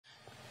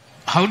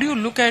how do you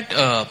look at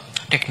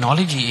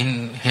technology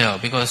in here?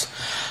 Because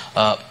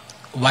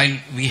while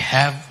we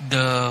have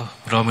the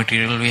raw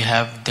material, we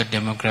have the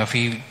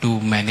demography to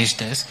manage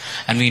this,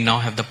 and we now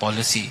have the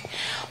policy.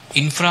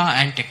 Infra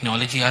and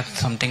technology are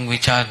something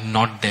which are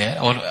not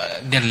there, or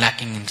they're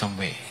lacking in some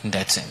way in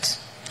that sense.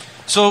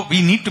 So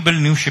we need to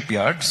build new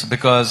shipyards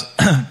because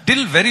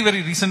till very,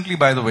 very recently,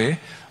 by the way,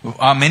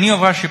 many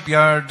of our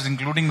shipyards,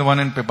 including the one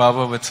in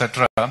Pipavav,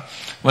 etc.,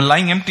 were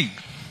lying empty.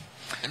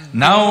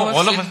 Now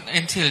all of us...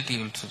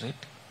 NCLT also, right?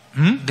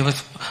 There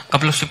was a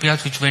couple of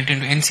shipyards which went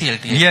into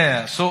NCLT.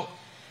 Yeah, so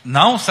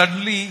now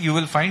suddenly you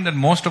will find that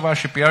most of our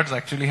shipyards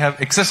actually have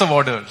excessive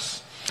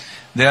orders.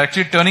 They are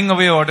actually turning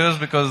away orders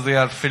because they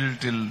are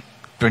filled till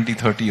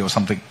 2030 or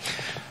something.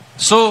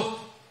 So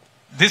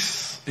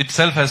this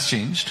itself has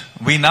changed.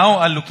 We now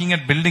are looking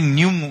at building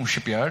new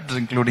shipyards,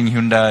 including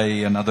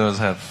Hyundai and others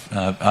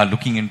are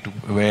looking into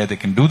where they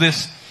can do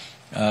this.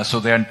 So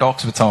they are in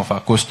talks with some of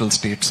our coastal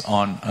states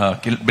on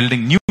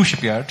building new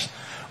shipyards.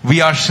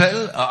 We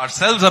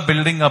ourselves are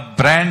building a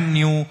brand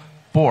new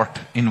port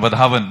in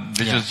Vadhavan,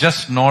 which is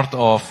just north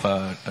of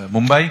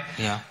Mumbai.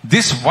 Yeah.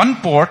 This one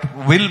port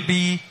will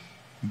be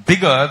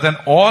bigger than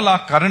all our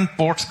current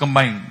ports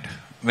combined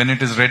when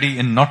it is ready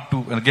in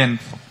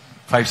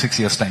 5-6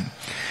 years time.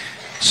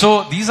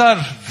 So these are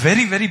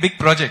very, very big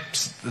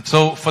projects.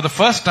 So for the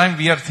first time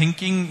we are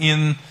thinking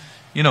in,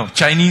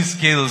 Chinese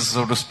scales,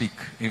 so to speak,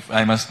 if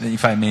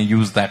I may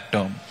use that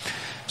term.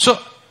 So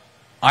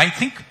I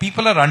think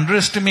people are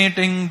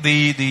underestimating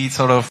the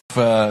sort of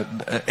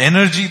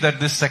energy that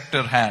this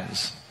sector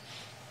has.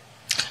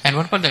 And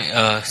what about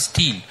the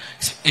steel?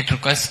 It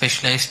requires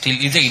specialized steel.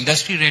 Is the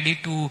industry ready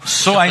to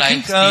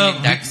supply steel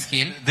in that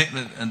scale?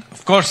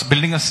 Of course,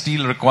 building a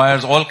steel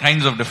requires all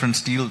kinds of different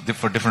steel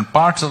for different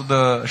parts of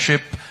the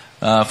ship,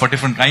 for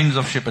different kinds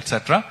of ship,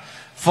 etc.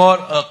 For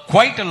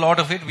quite a lot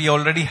of it, we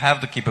already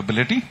have the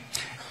capability.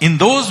 In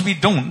those we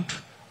don't,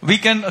 we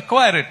can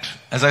acquire it.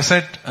 As I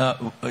said,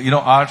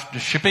 our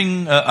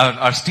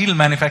steel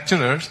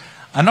manufacturers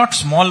are not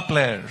small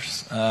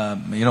players.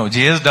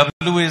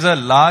 JSW is a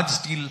large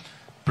steel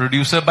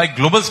producer by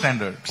global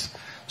standards.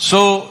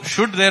 So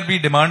should there be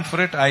demand for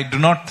it, I do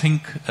not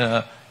think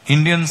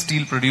Indian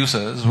steel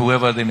producers,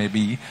 whoever they may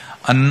be,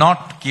 are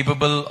not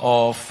capable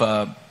of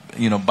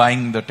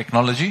buying the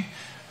technology.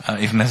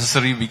 If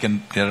necessary,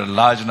 there are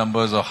large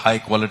numbers of high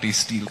quality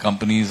steel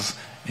companies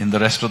in the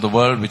rest of the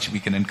world which we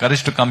can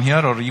encourage to come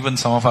here, or even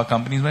some of our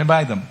companies may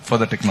buy them for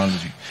the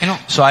technology.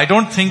 So I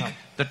don't think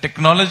the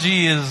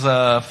technology is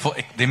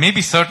there may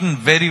be certain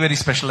very, very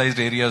specialized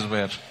areas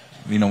where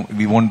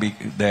we won't be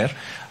there.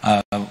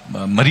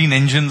 Marine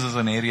engines is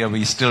an area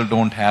we still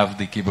don't have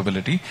the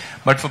capability,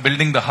 but for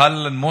building the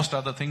hull and most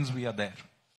other things we are there.